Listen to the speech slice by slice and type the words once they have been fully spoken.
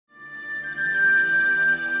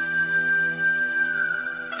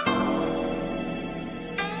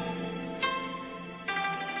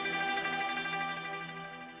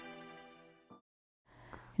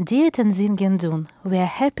Dear Tenzin Gendun, we are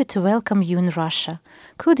happy to welcome you in Russia.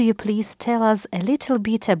 Could you please tell us a little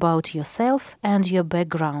bit about yourself and your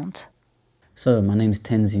background? So, my name is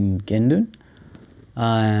Tenzin Gendun.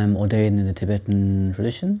 I am ordained in the Tibetan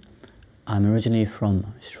tradition. I'm originally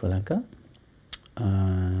from Sri Lanka.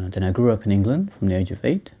 Then I grew up in England from the age of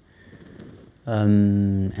 8.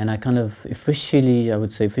 And I kind of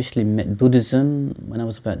officially met Buddhism when I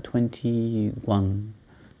was about 21,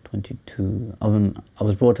 22. I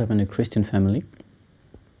was brought up in a Christian family.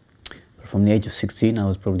 But from the age of 16, I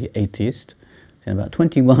was probably atheist. Then about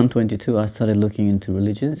 21, 22, I started looking into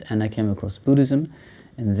religions and I came across Buddhism.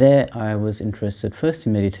 And there I was interested first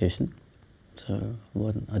in meditation. So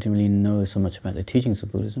I didn't really know so much about the teachings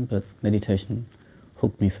of Buddhism, but meditation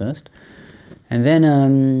hooked me first. And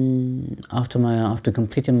then after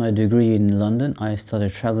completing my degree in London, I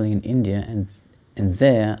started traveling in India, and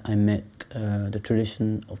there I met the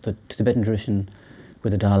tradition of the Tibetan tradition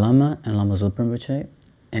with the Dalai Lama and Lama Zopa Rinpoche.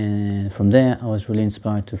 And from there, I was really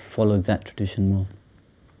inspired to follow that tradition more.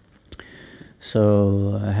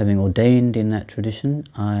 So, having ordained in that tradition,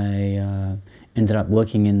 I ended up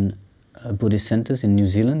working in Buddhist centers in New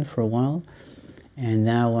Zealand for a while. And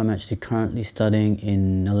now I'm actually currently studying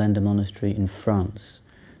in Nalanda Monastery in France.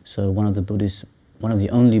 So one of the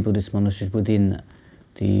only Buddhist monasteries within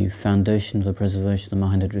the Foundation for the Preservation of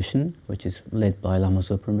Mahayana Tradition, which is led by Lama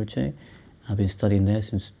Zopa Rinpoche. I've been studying there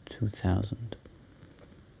since 2000.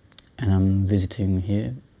 And I'm visiting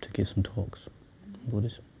here to give some talks on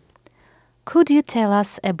Buddhism. Could you tell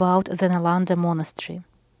us about the Nalanda Monastery?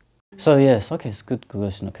 So yes, okay, it's a good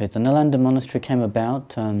question. Okay, the Nalanda Monastery came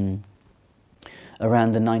about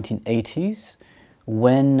around the 1980s,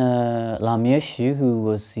 when Lama Yeshe, who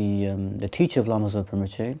was the teacher of Lama Zopa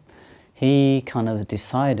Rinpoche, he kind of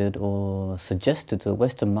decided or suggested to the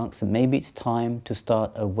Western monks that maybe it's time to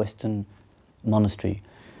start a Western monastery.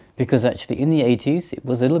 Because actually in the 80s it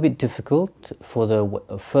was a little bit difficult for the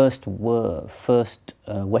first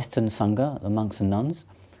Western Sangha, the monks and nuns,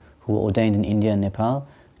 who were ordained in India and Nepal,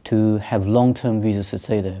 to have long-term visas to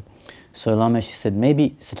stay there. So Lama Yeshe said,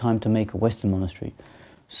 maybe it's the time to make a Western monastery.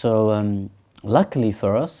 So luckily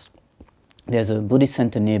for us, there's a Buddhist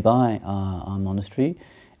center nearby our monastery,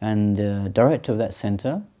 and the director of that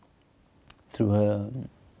center, through her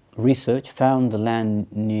research, found the land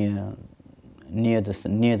near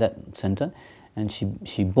that center, and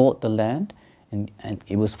she bought the land, and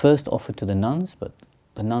it was first offered to the nuns, but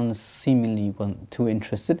the nuns seemingly weren't too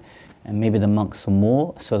interested, and maybe the monks were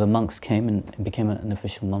more, so the monks came and it became an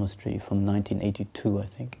official monastery from 1982, I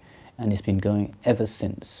think, and it's been going ever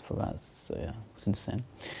since, since then.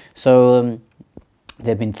 So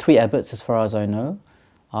there have been 3 abbots as far as I know.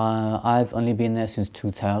 I've only been there since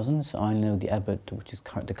 2000, so I know the abbot, which is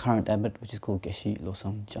the current abbot, which is called Geshe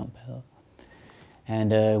Losang Jampel.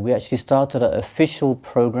 And we actually started official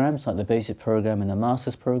programs, like the basic program and the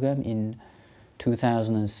master's program, in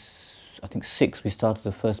 2006. We started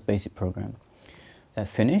the first basic program. That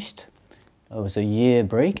finished. It was a year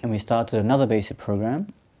break, and we started another basic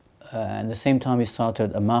program. And at the same time, we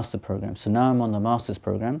started a master program. So now I'm on the master's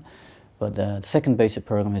program, but the second basic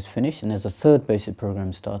program is finished, and there's a third basic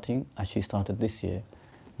program actually started this year.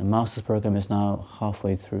 The master's program is now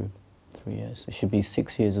halfway through. 3 years. It should be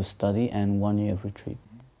 6 years of study and 1 year of retreat.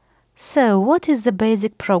 So, what is the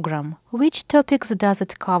basic program? Which topics does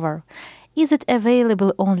it cover? Is it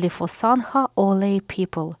available only for Sangha or lay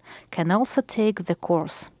people can also take the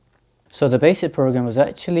course? So the basic program was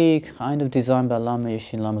actually kind of designed by Lama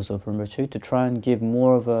Yeshe and Lama Zopa Rinpoche to try and give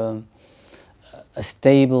more of a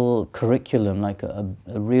stable curriculum, like a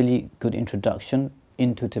really good introduction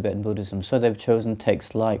into Tibetan Buddhism. So they've chosen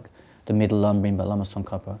texts like the Middle Lumbering by Lama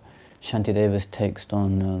Tsongkhapa, Shantideva's text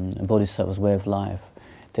on Bodhisattva's way of life.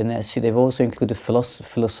 Then they've also included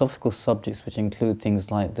philosophical subjects, which include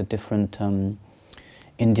things like the different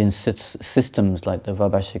Indian systems, like the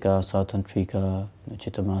Vaibhashika, Sartantrika, the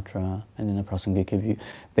Chittamatra, and then the Prasangika view,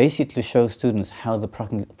 basically to show students how the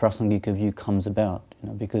Prasangika view comes about.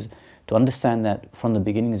 Because to understand that from the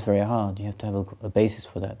beginning is very hard. You have to have a basis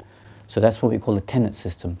for that. So that's what we call a tenet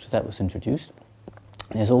system. So that was introduced.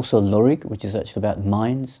 There's also Lorig, which is actually about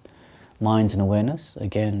minds and awareness.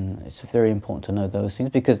 Again, it's very important to know those things,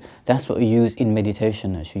 because that's what we use in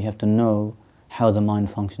meditation. Actually, you have to know how the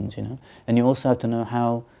mind functions, and you also have to know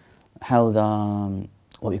how the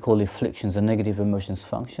what we call afflictions, the negative emotions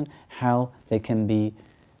function, how they can be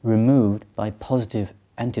removed by positive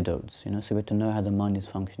antidotes. So we have to know how the mind is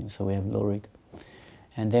functioning. So we have Lorig,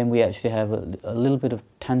 and then we actually have a little bit of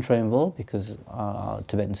Tantra involved, because our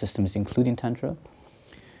Tibetan system is including Tantra.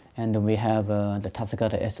 And then we have the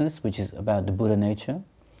Tathagata essence, which is about the Buddha nature.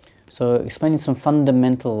 So explaining some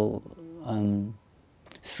fundamental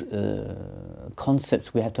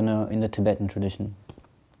concepts we have to know in the Tibetan tradition.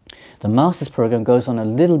 The master's program goes on a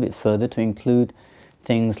little bit further to include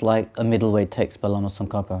things like a middleweight text by Lama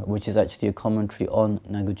Tsongkhapa, which is actually a commentary on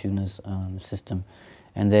Nagarjuna's system.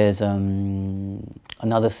 And there's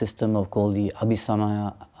another system called the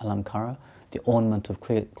Abhisamaya Alamkara, the ornament of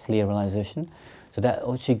clear realization. So that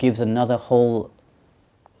actually gives another whole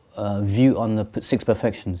view on the six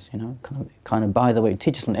perfections, you know, kind of by the way, it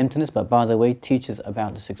teaches on emptiness, but by the way, teaches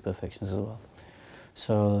about the six perfections as well.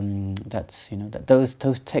 So that's, you know, those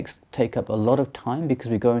texts take up a lot of time because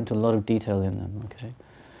we go into a lot of detail in them, okay?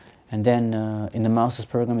 And then in the master's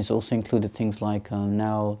program, it's also included things like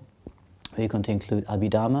now we're going to include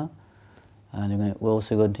Abhidharma, and we're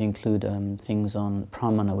also going to include things on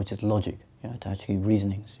pramana, which is logic, yeah, to actually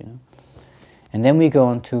reasonings, you know. And then we go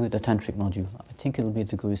on to the tantric module. I think it'll be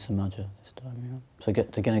the Guru Samaja this time, you know. So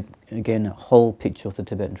get again a whole picture of the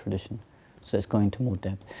Tibetan tradition. So it's going into more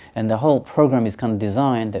depth. And the whole program is kind of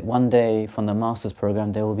designed that one day from the master's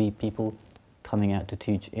program there will be people coming out to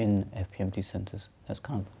teach in FPMT centers. That's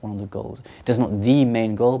kind of one of the goals. It's not the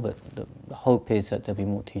main goal, but the hope is that there'll be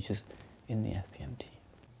more teachers in the FPMT.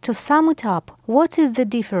 To sum it up, what is the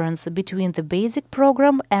difference between the basic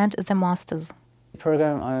program and the master's? The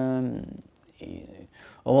program,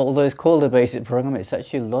 although it's called a basic program, it's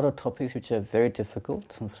actually a lot of topics which are very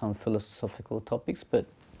difficult, some philosophical topics, but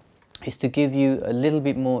it's to give you a little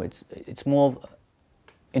bit more, it's more of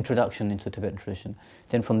introduction into Tibetan tradition.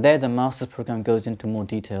 Then from there the master's program goes into more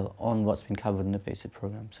detail on what's been covered in the basic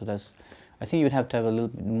program. So that's, I think you'd have to have a little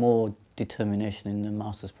bit more determination in the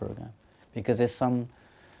master's program, because there's some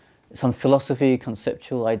philosophy,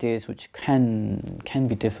 conceptual ideas which can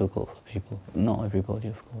be difficult for people. Not everybody,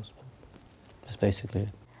 of course, but that's basically it.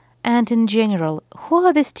 And in general, who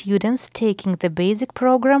are the students taking the basic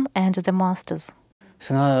program and the master's?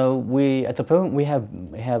 So now at the moment we have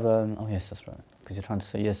oh yes, that's right, because you're trying to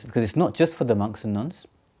say yes, because it's not just for the monks and nuns.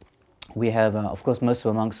 We have, of course, most of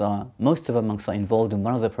our monks are involved in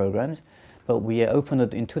one of the programs, but we opened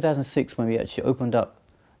it in 2006 when we actually opened up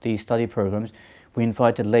the study programs. We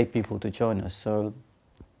invited lay people to join us. So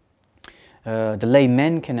the lay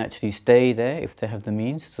men can actually stay there if they have the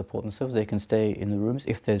means to support themselves. They can stay in the rooms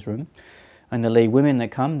if there's room. And the lay women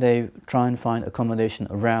that come, they try and find accommodation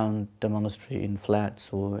around the monastery in flats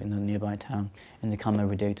or in a nearby town, and they come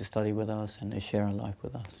every day to study with us and they share a life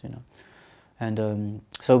with us, you know. And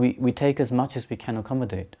so we take as much as we can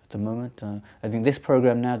accommodate at the moment. I think this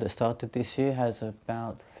program now that started this year has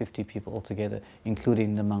about 50 people altogether,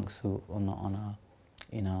 including the monks who are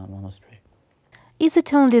in our monastery. Is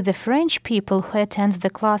it only the French people who attend the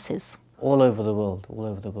classes? All over the world, all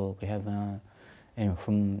over the world. We have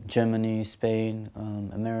from Germany, Spain,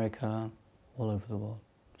 America, all over the world,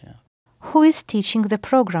 yeah. Who is teaching the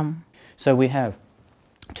program? So we have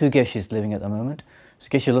two Geshis living at the moment. So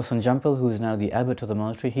Geshe Losang Jampel, who is now the abbot of the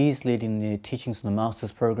monastery, he's leading the teachings on the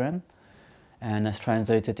master's program, and that's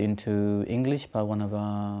translated into English by one of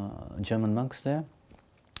our German monks there.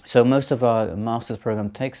 So most of our master's program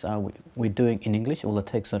texts we're doing in English. All the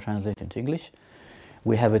texts are translated into English.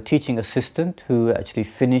 We have a teaching assistant who actually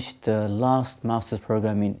finished the last master's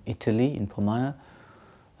program in Italy, in Pomaya.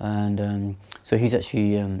 And so he's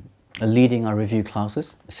actually leading our review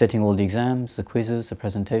classes, setting all the exams, the quizzes, the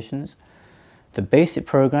presentations. The basic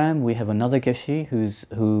program, we have another Geshe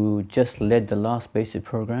who just led the last basic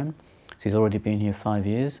program. So he's already been here 5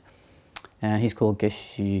 years. And he's called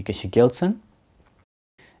Geshe Gelsen.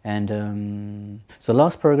 And so the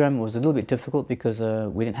last program was a little bit difficult because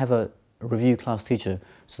we didn't have a review class teacher.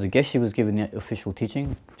 So the Geshe was given the official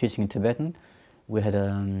teaching in Tibetan. We had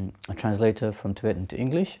a translator from Tibetan to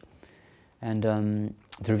English. And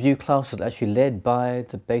the review class was actually led by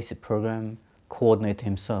the basic program coordinator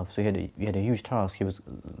himself. So he had a huge task. He was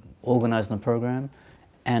organizing the program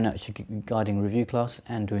and actually guiding review classes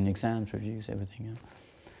and doing exams, reviews, everything. Yeah.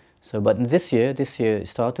 So, but this year it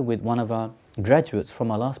started with one of our graduates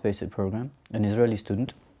from our last basic program, an Israeli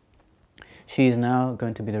student. She is now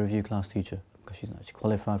going to be the review class teacher because she's actually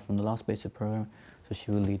qualified from the last basic program, so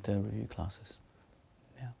she will lead the review classes.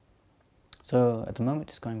 Yeah. So at the moment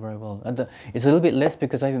it's going very well. It's a little bit less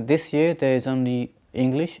because I think this year there is only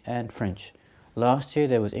English and French. Last year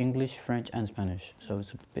there was English, French and Spanish, so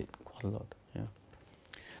it's quite a lot. Yeah.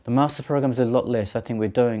 The master program is a lot less. I think we're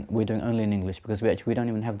doing only in English because we don't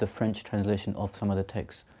even have the French translation of some of the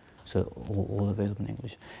texts, so all available in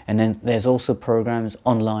English. And then there's also programs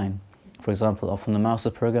online. For example, from the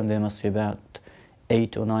master's program, there must be about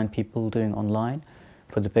 8 or 9 people doing online.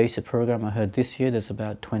 For the basic program, I heard this year there's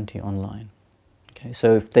about 20 online. Okay,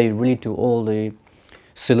 so if they really do all the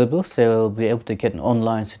syllabus, they'll be able to get an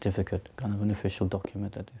online certificate, kind of an official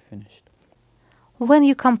document that they finished. When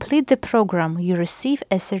you complete the program, you receive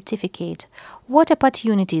a certificate. What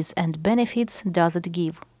opportunities and benefits does it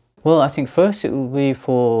give? Well, I think first it will be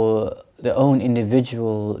for their own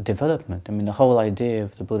individual development. I mean, the whole idea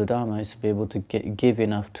of the Buddha Dharma is to be able to give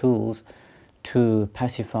enough tools to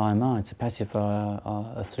pacify our minds, to pacify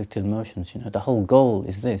our afflicted emotions. You know, the whole goal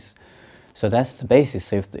is this. So that's the basis.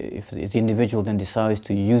 So if the individual then decides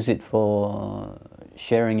to use it for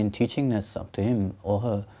sharing and teaching, that's up to him or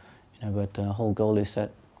her. You know, but the whole goal is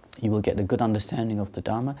that you will get a good understanding of the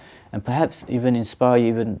Dharma, and perhaps even inspire you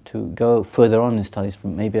even to go further on in studies,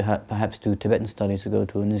 maybe perhaps do Tibetan studies, or go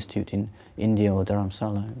to an institute in India or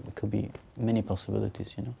Dharamsala. It could be many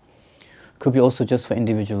possibilities, you know. It could be also just for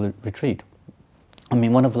individual retreat. I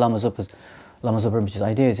mean, one of Lama Zopa's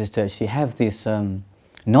ideas is to actually have this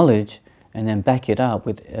knowledge and then back it up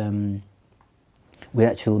with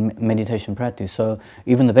actual meditation practice. So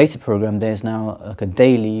even the basic program, there's now like a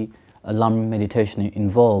daily Lam meditation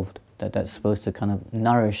involved that's supposed to kind of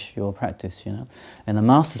nourish your practice, you know. And the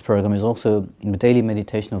master's program is also a daily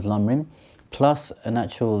meditation of Lam Rim, plus an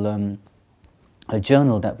actual a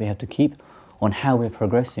journal that we have to keep on how we're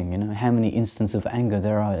progressing, you know, how many instances of anger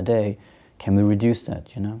there are a day, can we reduce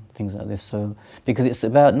that, you know, things like this. So, because it's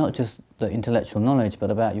about not just the intellectual knowledge, but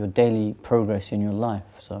about your daily progress in your life.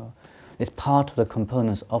 So it's part of the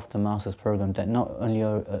components of the master's program that not only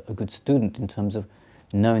are a good student in terms of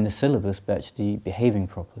knowing the syllabus, but actually behaving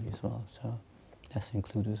properly as well. So that's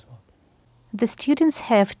included as well. The students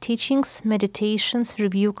have teachings, meditations,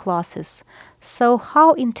 review classes. So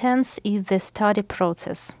how intense is the study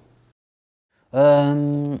process?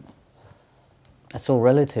 That's all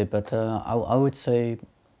relative, but I would say,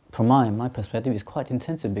 from my perspective, it's quite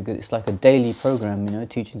intensive because it's like a daily program, you know,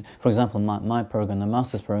 teaching. For example, my program, the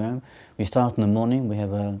master's program, we start in the morning, we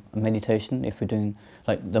have a meditation. If we're doing,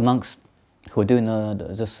 like the monks who are doing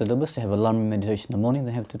the syllabus, they have a Lam meditation in the morning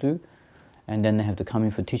they have to do, and then they have to come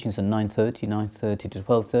in for teachings at 9:30 to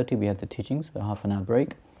 12:30, we have the teachings, a half an hour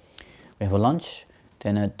break. We have a lunch,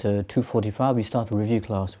 then at 2:45 we start a review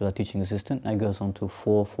class with our teaching assistant, that goes on till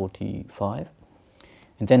 4:45.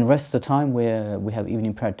 And then the rest of the time we have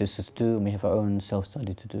evening practices to do, and we have our own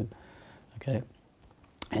self-study to do, okay?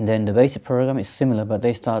 And then the basic program is similar, but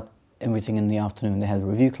they start everything in the afternoon. They have a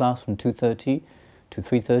review class from 2:30 to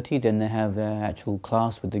 3:30, then they have their actual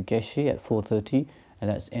class with the Geshe at 4:30, and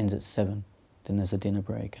that ends at 7. Then there's a dinner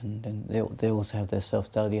break, and then they also have their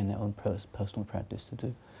self-study and their own personal practice to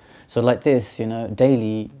do. So like this, you know,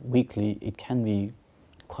 daily, weekly, it can be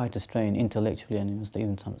quite a strain intellectually and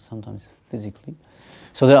even sometimes physically.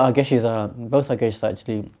 So our geshes both our geshes are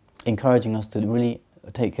actually encouraging us to really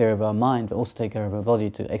take care of our mind, but also take care of our body,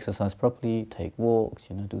 to exercise properly, take walks,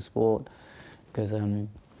 you know, do sport, because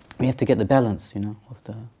we have to get the balance, you know, of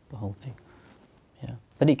the whole thing. Yeah,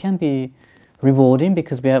 but it can be rewarding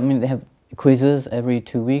because they have quizzes every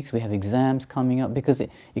 2 weeks. We have exams coming up because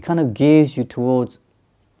it kind of gears you towards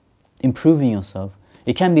improving yourself.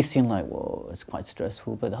 It can be seen like, whoa, it's quite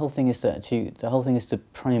stressful, but the whole thing is to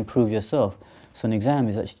try and improve yourself. So an exam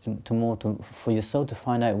is actually for yourself to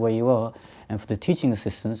find out where you are, and for the teaching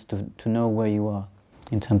assistants to know where you are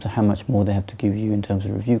in terms of how much more they have to give you in terms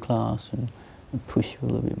of review class and push you a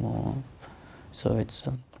little bit more. So it's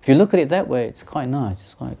if you look at it that way, it's quite nice.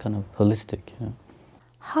 It's quite kind of holistic, you know.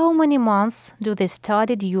 How many months do they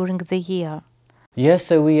study during the year? Yes,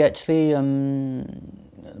 so we actually,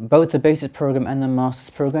 both the basic program and the master's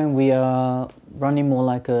program, we are running more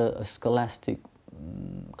like a scholastic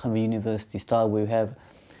kind of university style. We have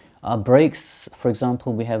our breaks. For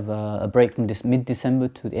example, we have a break from mid-December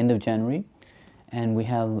to the end of January, and we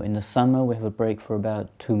have in the summer we have a break for about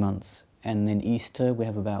 2 months, and in Easter we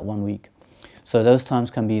have about 1 week. So those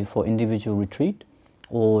times can be for individual retreat,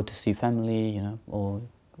 or to see family, you know, or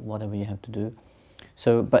whatever you have to do.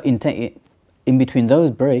 So, but in between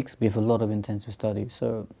those breaks, we have a lot of intensive study.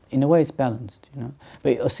 So in a way, it's balanced, you know.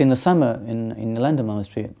 But in the summer, in the Nalanda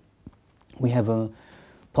monastery, we have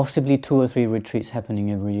possibly 2 or 3 retreats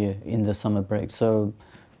happening every year in the summer break. So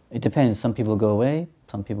it depends. Some people go away,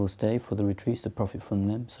 some people stay for the retreats to profit from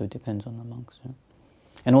them. So it depends on the monks. Yeah.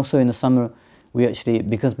 And also in the summer, we actually,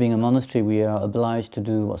 because being a monastery, we are obliged to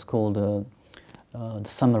do what's called the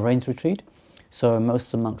summer rains retreat. So most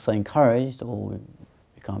of the monks are encouraged, or we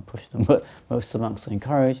can't push them, but most of the monks are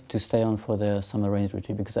encouraged to stay on for their summer rains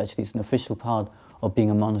retreat, because actually it's an official part of being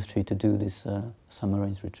a monastery to do this summer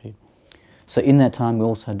rains retreat. So in that time we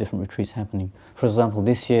also have different retreats happening. For example,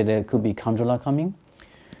 this year there could be Kandrila coming,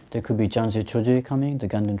 there could be Janze Choje coming, the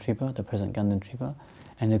Gendun Tripa, the present Gendun Tripa,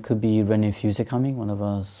 and there could be René Fuse coming, one of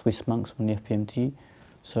our Swiss monks from the FPMT,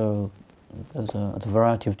 So there's a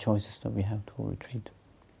variety of choices that we have to retreat.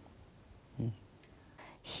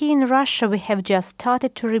 Here in Russia, we have just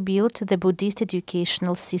started to rebuild the Buddhist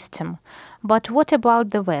educational system. But what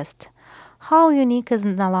about the West? How unique is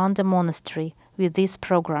Nalanda Monastery with these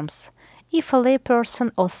programs? If a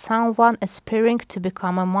layperson or someone aspiring to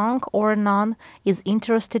become a monk or a nun is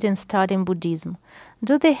interested in studying Buddhism,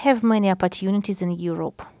 do they have many opportunities in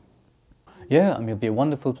Europe? Yeah, I mean, it'd be a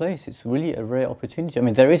wonderful place. It's really a rare opportunity. I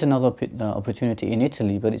mean, there is another opportunity in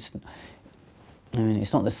Italy, but it's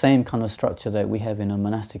not the same kind of structure that we have in a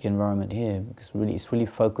monastic environment here, because it's really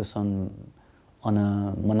focused on a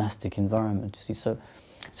monastic environment. See, so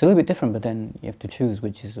it's a little bit different, but then you have to choose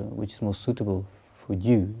which is more suitable for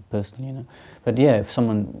you personally, you know. But yeah, if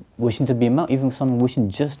someone wishing to be a monk, even if someone wishing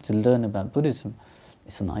just to learn about Buddhism,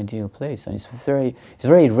 it's an ideal place, and it's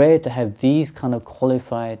very rare to have these kind of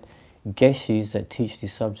qualified geshis that teach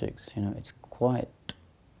these subjects. You know, it's quite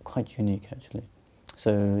unique actually.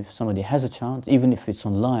 So if somebody has a chance, even if it's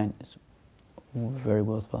online, it's very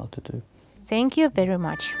worthwhile to do. Thank you very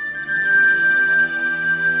much.